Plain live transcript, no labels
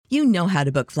You know how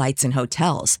to book flights and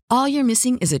hotels. All you're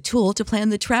missing is a tool to plan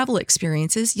the travel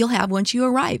experiences you'll have once you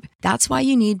arrive. That's why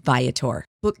you need Viator.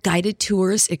 Book guided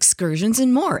tours, excursions,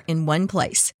 and more in one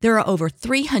place. There are over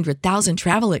 300,000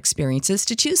 travel experiences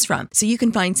to choose from, so you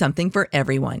can find something for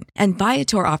everyone. And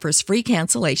Viator offers free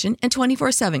cancellation and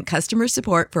 24/7 customer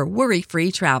support for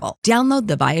worry-free travel. Download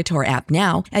the Viator app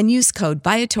now and use code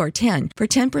Viator10 for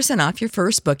 10% off your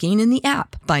first booking in the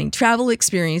app. Find travel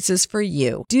experiences for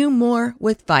you. Do more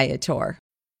with Viator.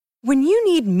 When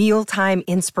you need mealtime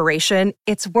inspiration,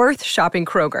 it's worth shopping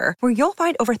Kroger, where you'll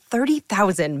find over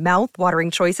 30,000 mouth-watering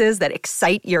choices that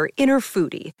excite your inner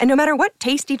foodie. And no matter what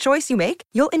tasty choice you make,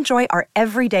 you'll enjoy our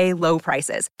everyday low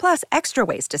prices, plus extra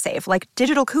ways to save, like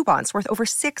digital coupons worth over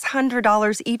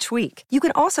 $600 each week. You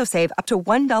can also save up to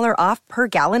 $1 off per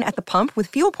gallon at the pump with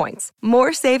fuel points.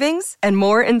 More savings and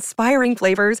more inspiring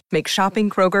flavors make shopping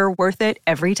Kroger worth it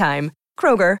every time.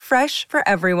 Kroger, fresh for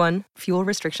everyone. Fuel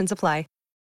restrictions apply.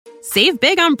 Save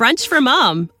big on brunch for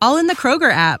mom, all in the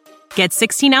Kroger app. Get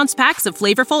 16-ounce packs of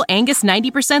flavorful Angus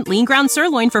 90% lean ground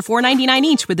sirloin for $4.99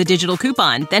 each with a digital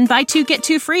coupon. Then buy 2, get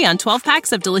 2 free on 12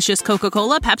 packs of delicious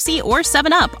Coca-Cola, Pepsi, or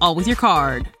 7-Up, all with your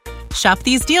card. Shop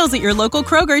these deals at your local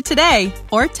Kroger today,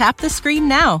 or tap the screen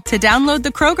now to download the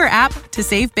Kroger app to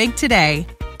save big today.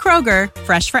 Kroger,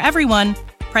 fresh for everyone.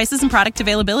 Prices and product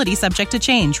availability subject to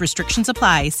change. Restrictions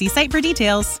apply. See site for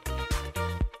details.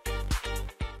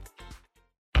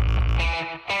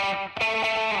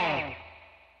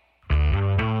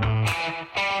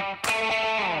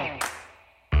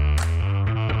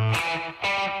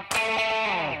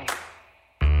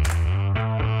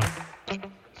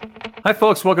 Hi,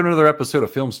 folks. Welcome to another episode of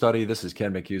Film Study. This is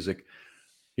Ken McCusick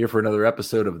here for another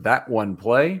episode of That One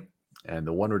Play. And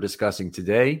the one we're discussing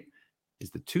today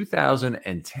is the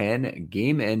 2010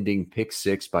 game-ending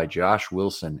Pick-6 by Josh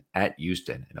Wilson at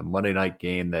Houston in a Monday night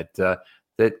game that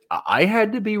I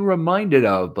had to be reminded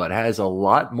of, but has a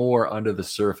lot more under the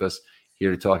surface.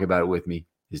 Here to talk about it with me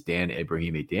is Dan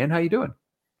Ibrahimi. Dan, how you doing?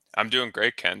 I'm doing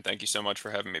great, Ken. Thank you so much for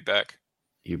having me back.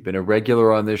 You've been a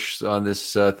regular on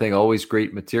this thing. Always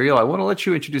great material. I want to let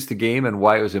you introduce the game and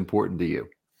why it was important to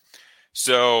you.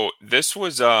 So this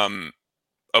was a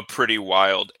pretty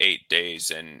wild 8 days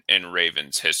in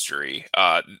Ravens history.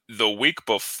 The week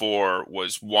before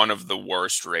was one of the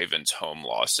worst Ravens home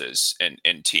losses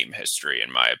in team history,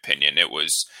 in my opinion. It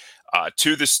was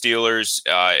to the Steelers.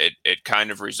 It kind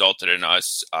of resulted in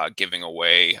us giving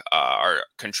away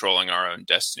controlling our own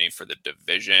destiny for the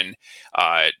division.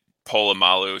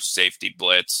 Polamalu safety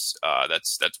blitz.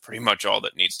 That's pretty much all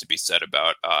that needs to be said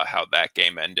about how that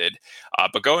game ended.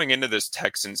 But going into this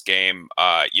Texans game,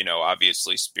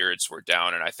 obviously spirits were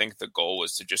down, and I think the goal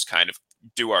was to just kind of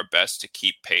do our best to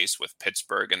keep pace with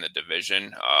Pittsburgh in the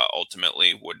division.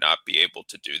 Ultimately, would not be able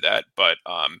to do that, but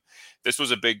this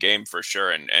was a big game for sure,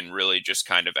 and really just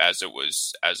kind of as it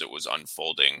was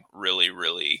unfolding, really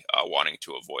wanting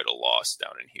to avoid a loss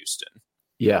down in Houston.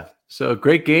 Yeah, so a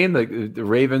great game. The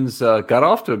Ravens got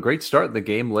off to a great start in the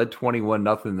game, led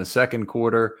 21-0 in the second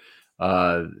quarter.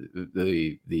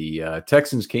 The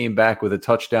Texans came back with a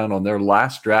touchdown on their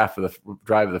last drive of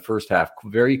the first half.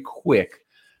 Very quick,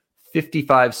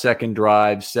 55-second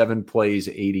drive, 7 plays,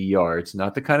 80 yards.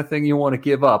 Not the kind of thing you want to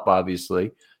give up,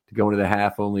 obviously, to go into the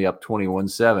half only up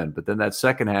 21-7. But then that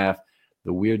second half,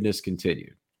 the weirdness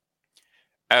continued.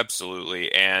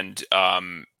 Absolutely, and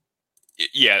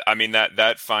yeah, I mean,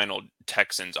 that final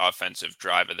Texans offensive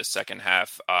drive of the second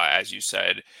half, as you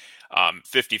said,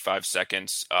 55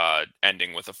 seconds,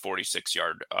 ending with a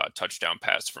 46-yard touchdown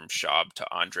pass from Schaub to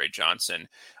Andre Johnson.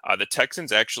 The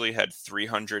Texans actually had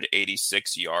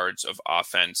 386 yards of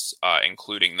offense,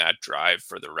 including that drive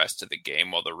for the rest of the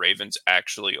game, while the Ravens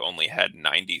actually only had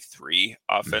 93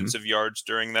 offensive yards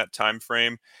during that time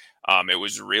frame. It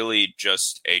was really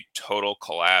just a total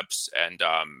collapse, and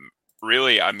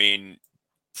really, I mean,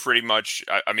 pretty much,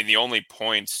 I mean, the only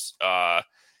points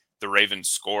the Ravens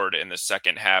scored in the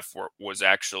second half was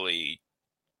actually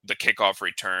the kickoff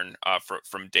return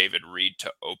from David Reed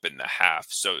to open the half.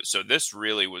 So this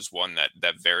really was one that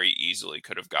very easily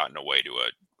could have gotten away to a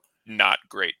not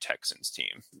great Texans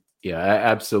team. Yeah,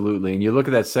 absolutely. And you look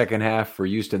at that second half for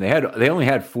Houston, they only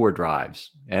had 4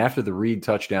 drives. And after the Reed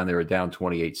touchdown, they were down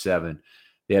 28-7.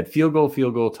 They had field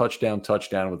goal, touchdown,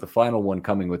 with the final one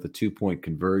coming with a 2-point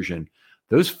conversion.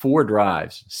 Those 4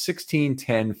 drives, 16,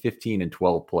 10, 15, and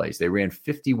 12 plays. They ran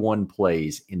 51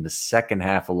 plays in the second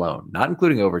half alone, not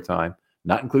including overtime,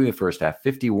 not including the first half,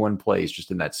 51 plays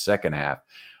just in that second half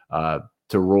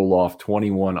to roll off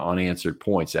 21 unanswered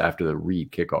points after the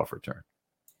Reed kickoff return.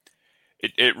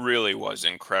 It really was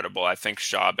incredible. I think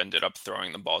Schaub ended up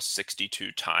throwing the ball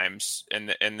 62 times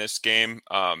in this game.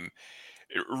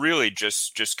 It really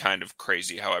just kind of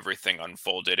crazy how everything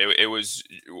unfolded. It was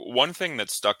one thing that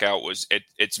stuck out was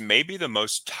it's maybe the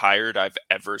most tired I've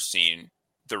ever seen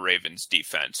the Ravens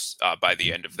defense by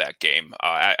the end of that game.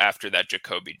 After that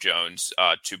Jacoby Jones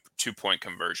two-point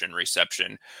conversion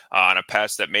reception on a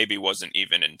pass that maybe wasn't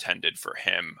even intended for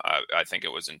him. I think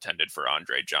it was intended for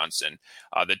Andre Johnson.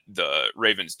 The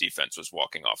Ravens defense was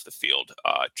walking off the field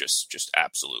just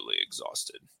absolutely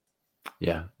exhausted.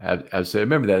 Yeah, I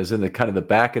remember that. It was in the kind of the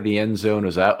back of the end zone. It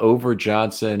was out over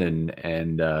Johnson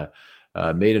and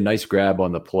made a nice grab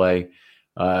on the play.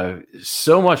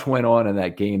 So much went on in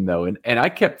that game, though. And I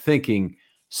kept thinking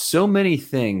so many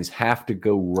things have to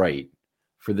go right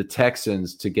for the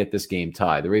Texans to get this game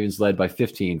tied. The Ravens led by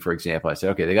 15, for example. I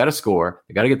said, okay, they got to score.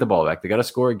 They got to get the ball back. They got to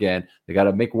score again. They got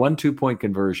to make 1 2-point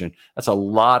conversion. That's a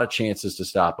lot of chances to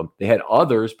stop them. They had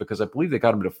others because I believe they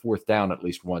got them to 4th down at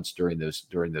least once during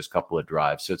those couple of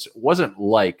drives. So it wasn't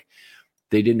like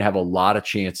they didn't have a lot of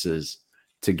chances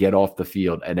to get off the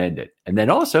field and end it. And then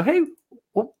also, hey,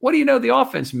 what do you know? The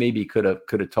offense maybe could have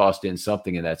tossed in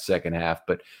something in that second half,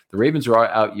 but the Ravens were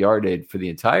out yarded for the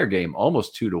entire game,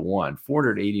 almost 2-1,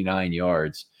 489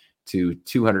 yards to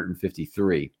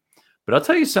 253. But I'll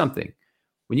tell you something: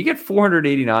 when you get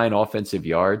 489 offensive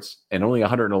yards and only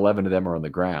 111 of them are on the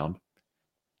ground,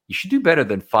 you should do better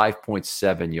than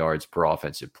 5.7 yards per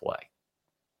offensive play.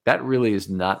 That really is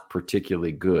not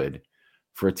particularly good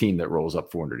for a team that rolls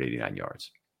up 489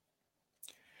 yards.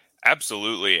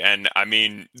 Absolutely. And I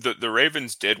mean, the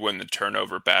Ravens did win the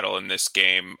turnover battle in this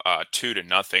game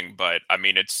 2-0, but I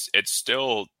mean, it's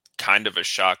still kind of a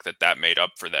shock that made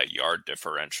up for that yard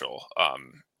differential.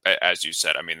 As you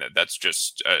said, I mean, that's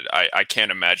just, I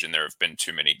can't imagine there have been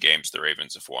too many games the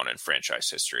Ravens have won in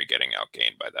franchise history getting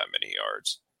outgained by that many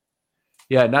yards.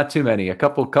 Yeah, not too many. A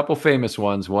couple famous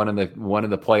ones. One in the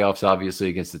playoffs, obviously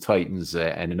against the Titans,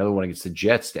 and another one against the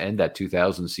Jets to end that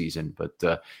 2000 season. But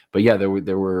yeah, there've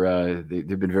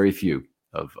been very few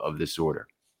of this order.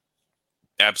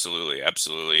 Absolutely,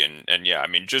 and yeah, I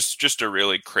mean, just a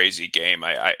really crazy game.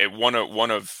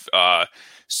 One of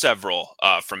several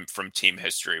from team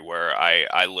history where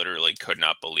I literally could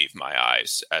not believe my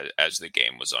eyes as the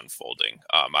game was unfolding.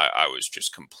 I was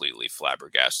just completely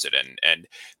flabbergasted, and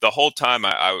the whole time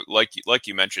I like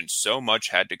you mentioned, so much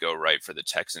had to go right for the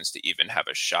Texans to even have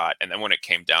a shot. And then when it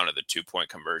came down to the 2-point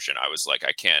conversion, I was like,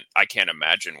 I can't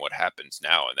imagine what happens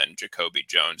now. And then Jacoby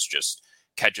Jones just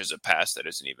catches a pass that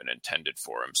isn't even intended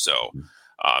for him. So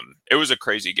it was a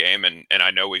crazy game. And I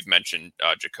know we've mentioned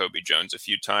Jacoby Jones a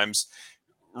few times.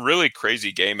 Really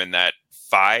crazy game in that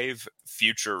 5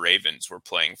 future Ravens were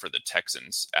playing for the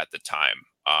Texans at the time,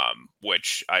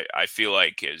 which I feel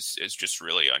like is just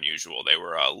really unusual. They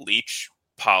were Leach,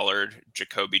 Pollard,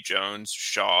 Jacoby Jones,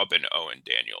 Schaub, and Owen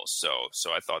Daniels.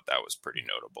 So I thought that was pretty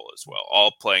notable as well.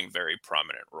 All playing very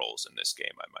prominent roles in this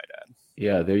game, I might add.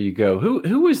 Yeah, there you go.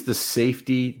 Who was the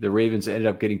safety the Ravens ended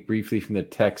up getting briefly from the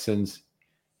Texans?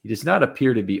 He does not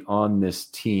appear to be on this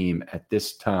team at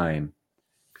this time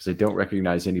because I don't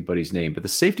recognize anybody's name. But the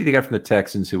safety they got from the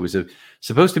Texans, who was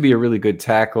supposed to be a really good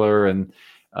tackler, and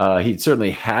he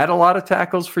certainly had a lot of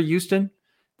tackles for Houston.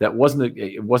 That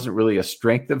it wasn't really a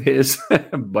strength of his,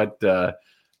 but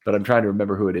I'm trying to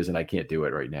remember who it is, and I can't do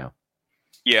it right now.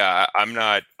 Yeah, I'm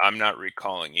not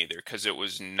recalling either because it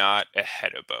was not a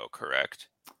Hedebo, correct?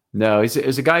 No, he's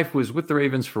a guy who was with the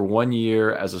Ravens for 1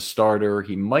 year as a starter.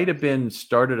 He might have been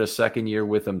started a second year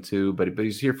with them too, but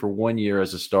he's here for 1 year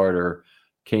as a starter,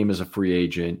 came as a free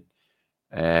agent,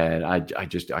 and I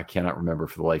cannot remember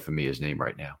for the life of me his name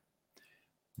right now.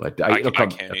 But it'll come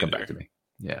back to me.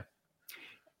 Yeah.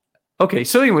 Okay,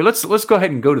 so anyway, let's go ahead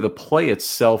and go to the play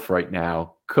itself right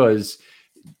now, because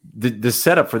the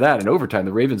setup for that in overtime,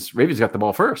 the Ravens got the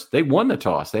ball first. They won the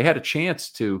toss. They had a chance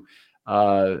to.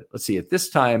 Let's see. At this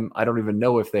time, I don't even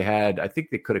know if they had. I think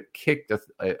they could have kicked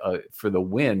for the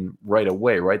win right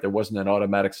away. Right, there wasn't an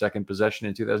automatic second possession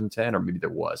in 2010, or maybe there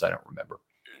was. I don't remember.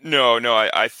 No,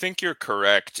 I think you're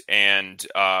correct, and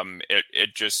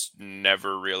it just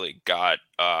never really got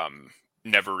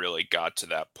to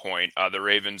that point. The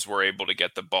Ravens were able to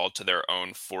get the ball to their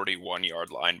own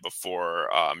 41-yard line before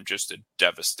just a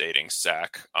devastating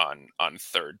sack on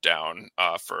 3rd down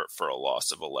for a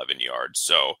loss of 11 yards.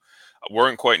 So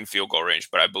weren't quite in field goal range,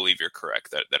 but I believe you're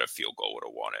correct that a field goal would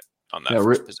have won it on that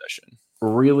first possession.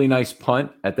 Really nice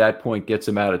punt at that point gets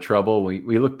him out of trouble.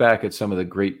 We look back at some of the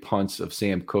great punts of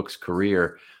Sam Cook's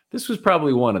career. This was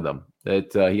probably one of them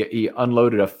that he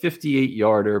unloaded a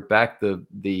 58-yarder back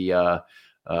the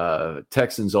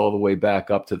Texans all the way back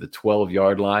up to the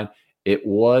 12-yard line. It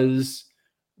was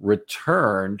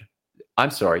returned.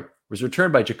 Was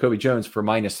returned by Jacoby Jones for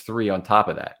 -3 on top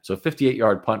of that. So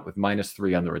 58-yard punt with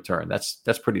 -3 on the return. That's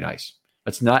pretty nice.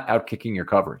 That's not outkicking your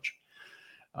coverage.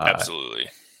 Absolutely.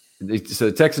 So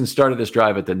the Texans started this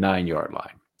drive at the 9-yard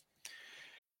line.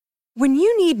 When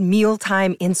you need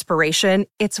mealtime inspiration,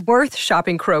 it's worth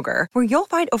shopping Kroger, where you'll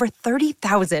find over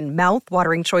 30,000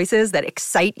 mouth-watering choices that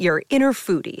excite your inner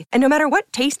foodie. And no matter what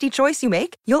tasty choice you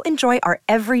make, you'll enjoy our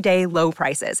everyday low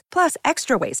prices, plus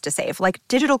extra ways to save, like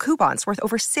digital coupons worth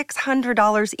over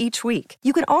 $600 each week.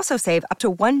 You can also save up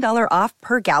to $1 off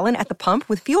per gallon at the pump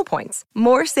with fuel points.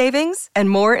 More savings and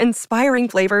more inspiring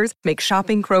flavors make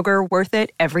shopping Kroger worth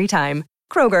it every time.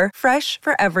 Kroger, fresh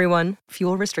for everyone.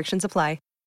 Fuel restrictions apply.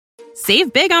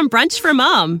 Save big on brunch for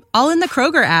mom, all in the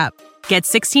Kroger app. Get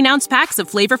 16-ounce packs of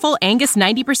flavorful Angus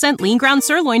 90% lean ground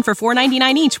sirloin for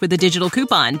 $4.99 each with a digital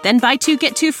coupon. Then buy 2,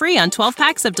 get 2 free on 12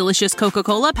 packs of delicious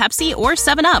Coca-Cola, Pepsi, or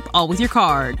 7-Up, all with your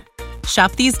card.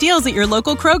 Shop these deals at your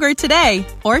local Kroger today,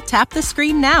 or tap the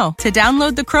screen now to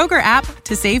download the Kroger app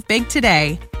to save big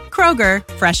today. Kroger,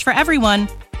 fresh for everyone.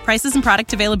 Prices and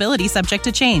product availability subject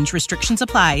to change. Restrictions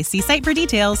apply. See site for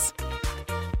details.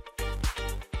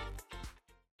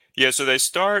 Yeah, so they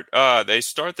start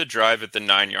the drive at the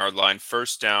 9-yard line.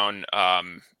 First down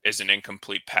is an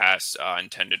incomplete pass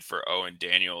intended for Owen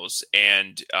Daniels,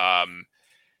 and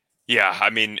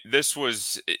this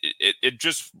was it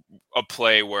just a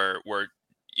play where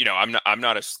I'm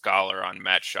not a scholar on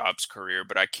Matt Schaub's career,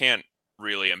 but I can't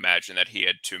really imagine that he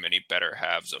had too many better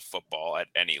halves of football at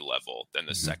any level than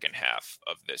the second half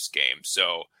of this game.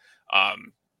 So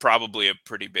probably a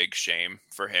pretty big shame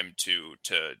for him to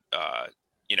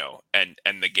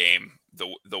end the game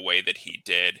the way that he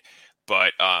did.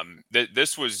 But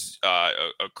this was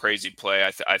a crazy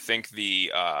play. I think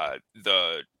the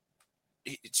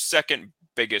second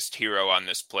biggest hero on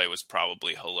this play was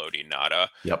probably Haloti Ngata,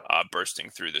 bursting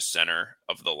through the center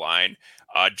of the line.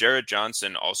 Jared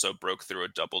Johnson also broke through a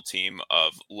double team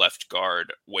of left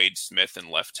guard Wade Smith and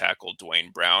left tackle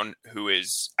Dwayne Brown, who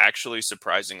is actually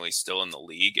surprisingly still in the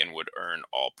league and would earn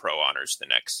All-Pro honors the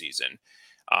next season.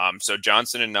 So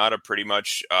Johnson and Ngata pretty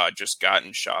much just got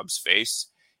in Schaub's face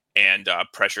and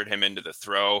pressured him into the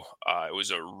throw. It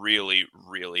was a really,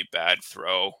 really bad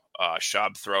throw.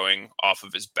 Schaub throwing off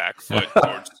of his back foot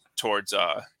towards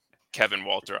Kevin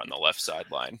Walter on the left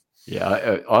sideline.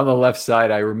 Yeah, on the left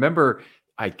side, I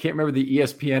can't remember the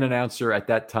ESPN announcer at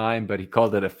that time, but he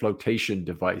called it a flotation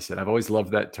device. And I've always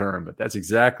loved that term, but that's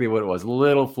exactly what it was.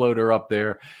 Little floater up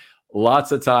there,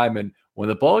 lots of time. And when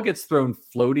the ball gets thrown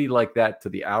floaty like that to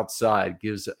the outside,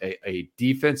 gives a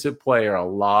defensive player a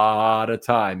lot of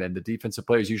time, and the defensive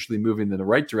player is usually moving in the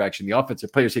right direction. The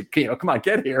offensive players say, come on,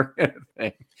 get here.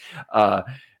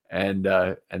 And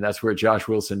that's where Josh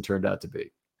Wilson turned out to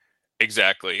be.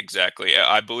 Exactly.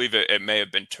 I believe it may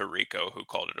have been Tirico who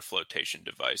called it a flotation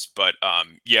device, but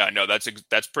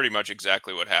that's pretty much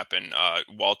exactly what happened.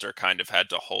 Walter kind of had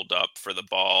to hold up for the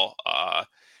ball.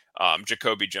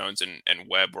 Jacoby Jones and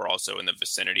Webb were also in the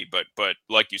vicinity, but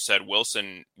like you said,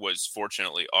 Wilson was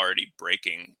fortunately already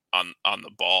breaking on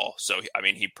the ball. So,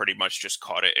 he pretty much just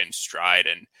caught it in stride,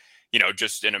 and,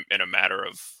 just in a matter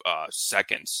of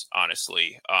seconds,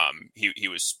 honestly, he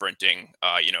was sprinting,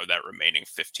 that remaining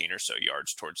 15 or so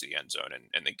yards towards the end zone,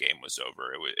 and the game was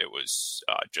over. It was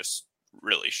just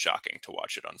really shocking to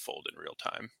watch it unfold in real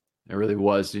time. It really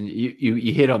was. And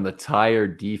you hit on the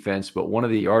tired defense, but one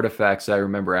of the artifacts I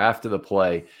remember after the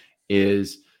play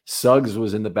is Suggs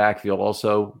was in the backfield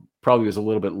also, probably was a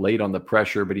little bit late on the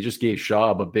pressure, but he just gave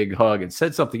Schaub a big hug and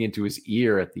said something into his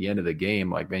ear at the end of the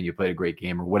game, like, man, you played a great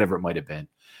game, or whatever it might have been.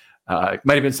 It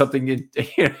might have been something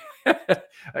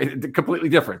completely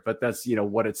different, but that's,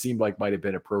 what it seemed like might have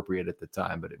been appropriate at the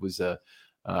time. But it was a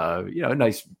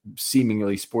nice,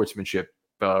 seemingly sportsmanship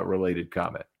related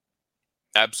comment.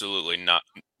 Absolutely not.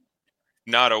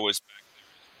 Ngata was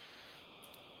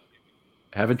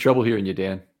having trouble hearing you,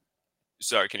 Dan.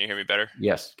 Sorry, can you hear me better?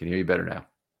 Yes, can hear you better now.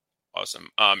 Awesome.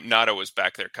 Ngata was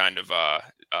back there kind of,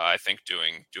 I think,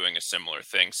 doing a similar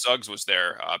thing. Suggs was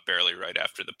there barely right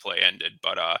after the play ended,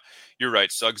 but you're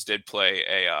right. Suggs did play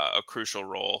a crucial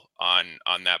role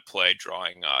on that play,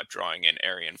 drawing in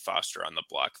Arian Foster on the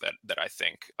block that I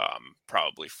think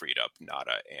probably freed up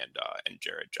Ngata and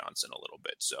Jared Johnson a little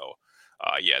bit. So.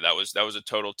 That was a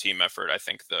total team effort. I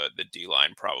think the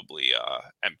D-line probably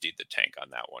emptied the tank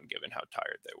on that one, given how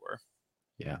tired they were.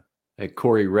 Yeah. Hey,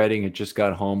 Corey Redding had just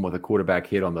got home with a quarterback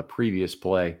hit on the previous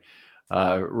play.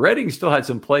 Redding still had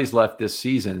some plays left this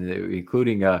season,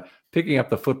 including picking up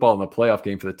the football in the playoff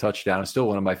game for the touchdown. It's still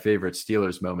one of my favorite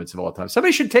Steelers moments of all time.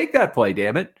 Somebody should take that play,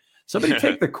 damn it. Somebody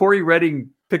take the Corey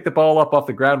Redding, pick the ball up off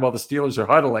the ground while the Steelers are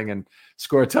huddling and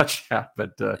score a touchdown.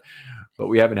 But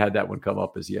we haven't had that one come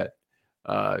up as yet.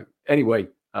 Anyway,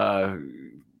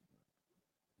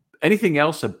 anything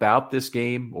else about this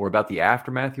game or about the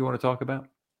aftermath you want to talk about?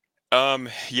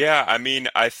 Yeah, I mean,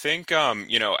 I think,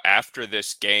 after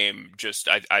this game,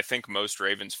 I think most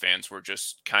Ravens fans were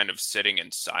just kind of sitting in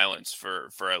silence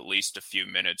for at least a few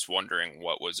minutes, wondering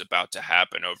what was about to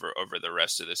happen over the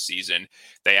rest of the season.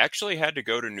 They actually had to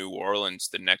go to New Orleans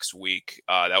the next week.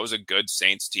 That was a good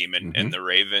Saints team, and the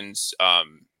Ravens,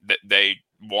 they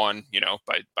won,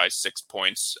 by 6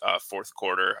 points, fourth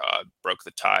quarter, broke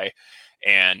the tie,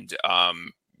 and,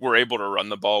 were able to run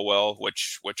the ball well,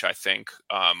 which I think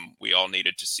we all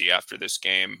needed to see after this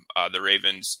game. The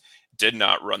Ravens did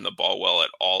not run the ball well at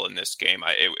all in this game.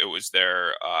 It was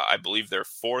their, I believe, their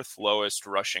fourth lowest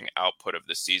rushing output of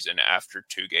the season after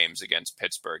 2 games against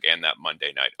Pittsburgh and that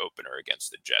Monday night opener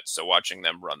against the Jets. So watching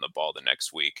them run the ball the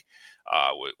next week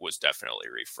was definitely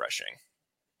refreshing.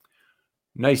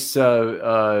 Nice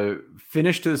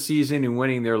finish to the season and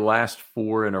winning their last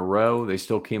 4 in a row. They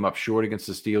still came up short against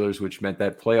the Steelers, which meant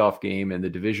that playoff game and the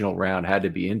divisional round had to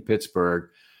be in Pittsburgh.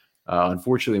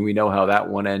 Unfortunately, we know how that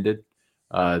one ended.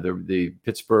 The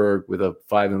Pittsburgh, with a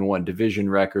 5-1 division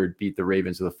record, beat the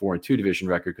Ravens with a 4-2 division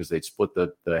record because they'd split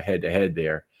the head-to-head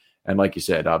there. And like you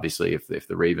said, obviously, if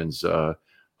the Ravens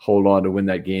hold on to win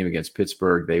that game against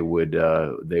Pittsburgh, they would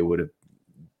have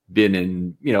been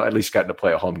in, at least gotten to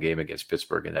play a home game against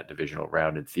Pittsburgh in that divisional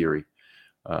round in theory.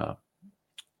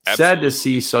 Sad to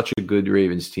see such a good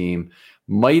Ravens team.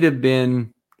 Might have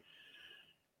been,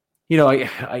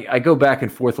 I go back and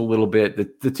forth a little bit.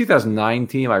 The 2009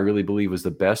 team, I really believe, was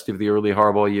the best of the early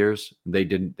Harbaugh years. They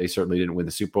certainly didn't win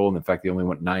the Super Bowl. And in fact, they only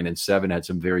went 9-7, had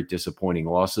some very disappointing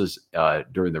losses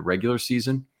during the regular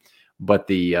season. But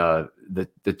the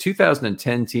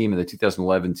 2010 team and the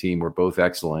 2011 team were both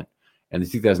excellent. And the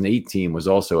 2008 team was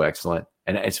also excellent.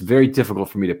 And it's very difficult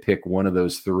for me to pick one of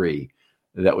those 3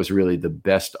 that was really the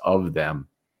best of them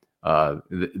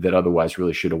that otherwise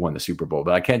really should have won the Super Bowl.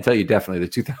 But I can tell you definitely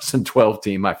the 2012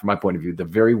 team, from my point of view, the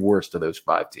very worst of those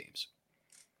 5 teams.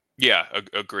 Yeah,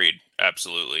 agreed.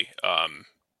 Absolutely.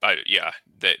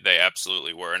 They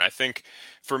absolutely were. And I think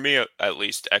for me, at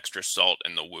least, extra salt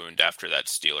in the wound after that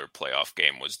Steeler playoff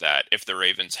game was that if the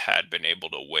Ravens had been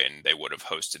able to win, they would have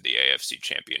hosted the AFC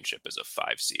Championship as a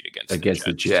 5 seed against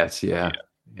the Jets. Yeah.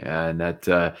 And that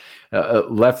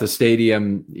left the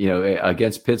stadium,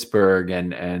 against Pittsburgh,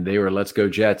 and they were "Let's go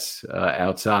Jets"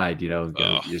 outside.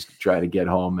 Just try to get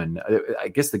home. And I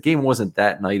guess the game wasn't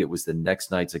that night; it was the next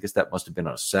night. So I guess that must have been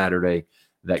on a Saturday.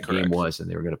 That Correct. Game was, and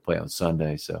they were going to play on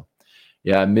Sunday. So,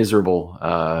 yeah, miserable.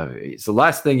 It's the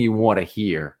last thing you want to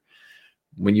hear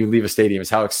when you leave a stadium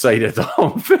is how excited the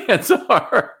home fans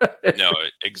are. No,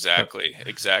 exactly.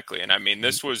 And I mean,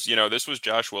 this was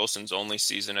Josh Wilson's only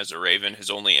season as a Raven.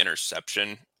 His only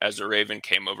interception as a Raven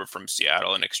came over from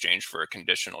Seattle in exchange for a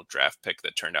conditional draft pick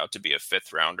that turned out to be a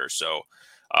 5th rounder. So,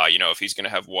 if he's going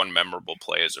to have one memorable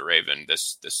play as a Raven,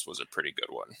 this was a pretty good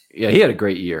one. Yeah, he had a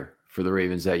great year for the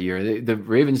Ravens that year. The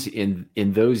Ravens in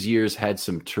those years had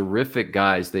some terrific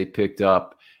guys they picked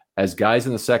up as guys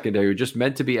in the secondary who just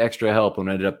meant to be extra help and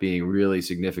ended up being really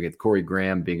significant. Corey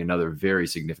Graham being another very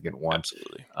significant one.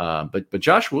 Absolutely. But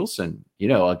Josh Wilson,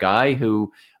 a guy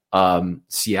who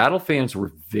Seattle fans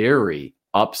were very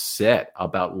upset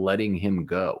about letting him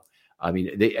go. I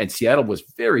mean, Seattle was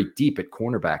very deep at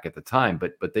cornerback at the time,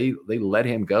 but they let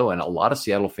him go, and a lot of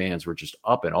Seattle fans were just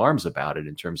up in arms about it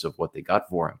in terms of what they got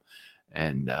for him,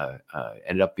 and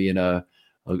ended up being a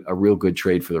real good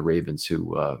trade for the Ravens,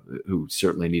 who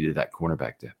certainly needed that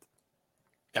cornerback depth.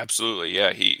 Absolutely,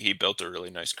 yeah. He built a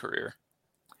really nice career.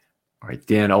 All right,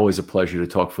 Dan, always a pleasure to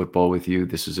talk football with you.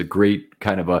 This is a great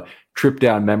kind of a trip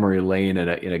down memory lane in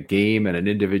a game and an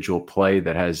individual play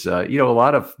that has a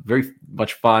lot of very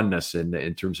much fondness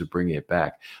in terms of bringing it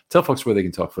back. Tell folks where they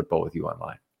can talk football with you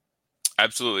online.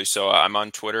 Absolutely. So I'm on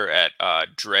Twitter at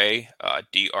Dre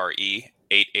DRE8820.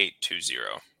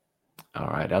 All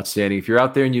right, outstanding. If you're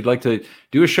out there and you'd like to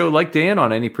do a show like Dan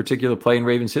on any particular play in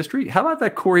Ravens history, how about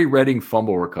that Corey Redding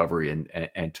fumble recovery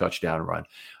and touchdown run?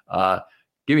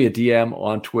 Give me a DM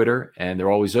on Twitter, and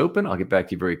they're always open. I'll get back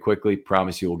to you very quickly.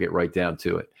 Promise you we'll get right down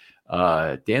to it.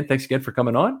 Dan, thanks again for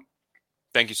coming on.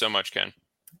 Thank you so much, Ken.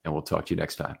 And we'll talk to you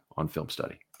next time on Film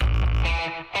Study.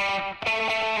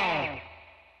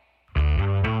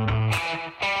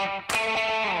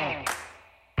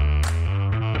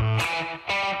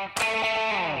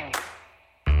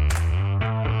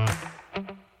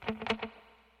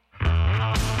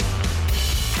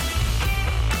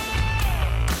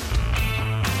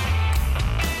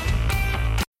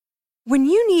 When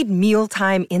you need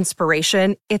mealtime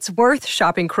inspiration, it's worth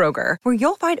shopping Kroger, where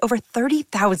you'll find over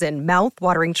 30,000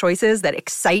 mouth-watering choices that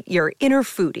excite your inner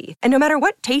foodie. And no matter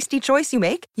what tasty choice you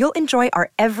make, you'll enjoy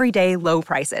our everyday low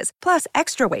prices, plus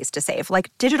extra ways to save,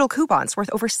 like digital coupons worth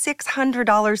over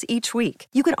 $600 each week.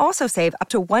 You can also save up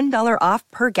to $1 off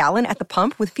per gallon at the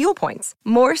pump with fuel points.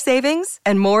 More savings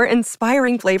and more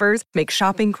inspiring flavors make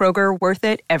shopping Kroger worth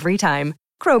it every time.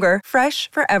 Kroger,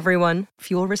 fresh for everyone.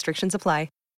 Fuel restrictions apply.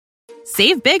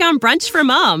 Save big on brunch for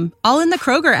mom, all in the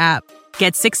Kroger app.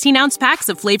 Get 16-ounce packs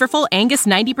of flavorful Angus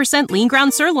 90% lean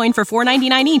ground sirloin for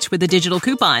 $4.99 each with a digital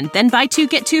coupon. Then buy 2,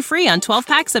 get 2 free on 12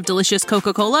 packs of delicious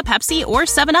Coca-Cola, Pepsi, or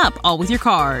 7-Up, all with your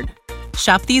card.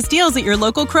 Shop these deals at your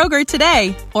local Kroger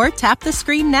today, or tap the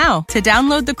screen now to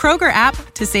download the Kroger app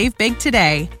to save big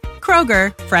today.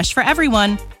 Kroger, fresh for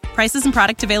everyone. Prices and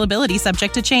product availability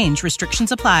subject to change.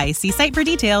 Restrictions apply. See site for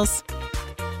details.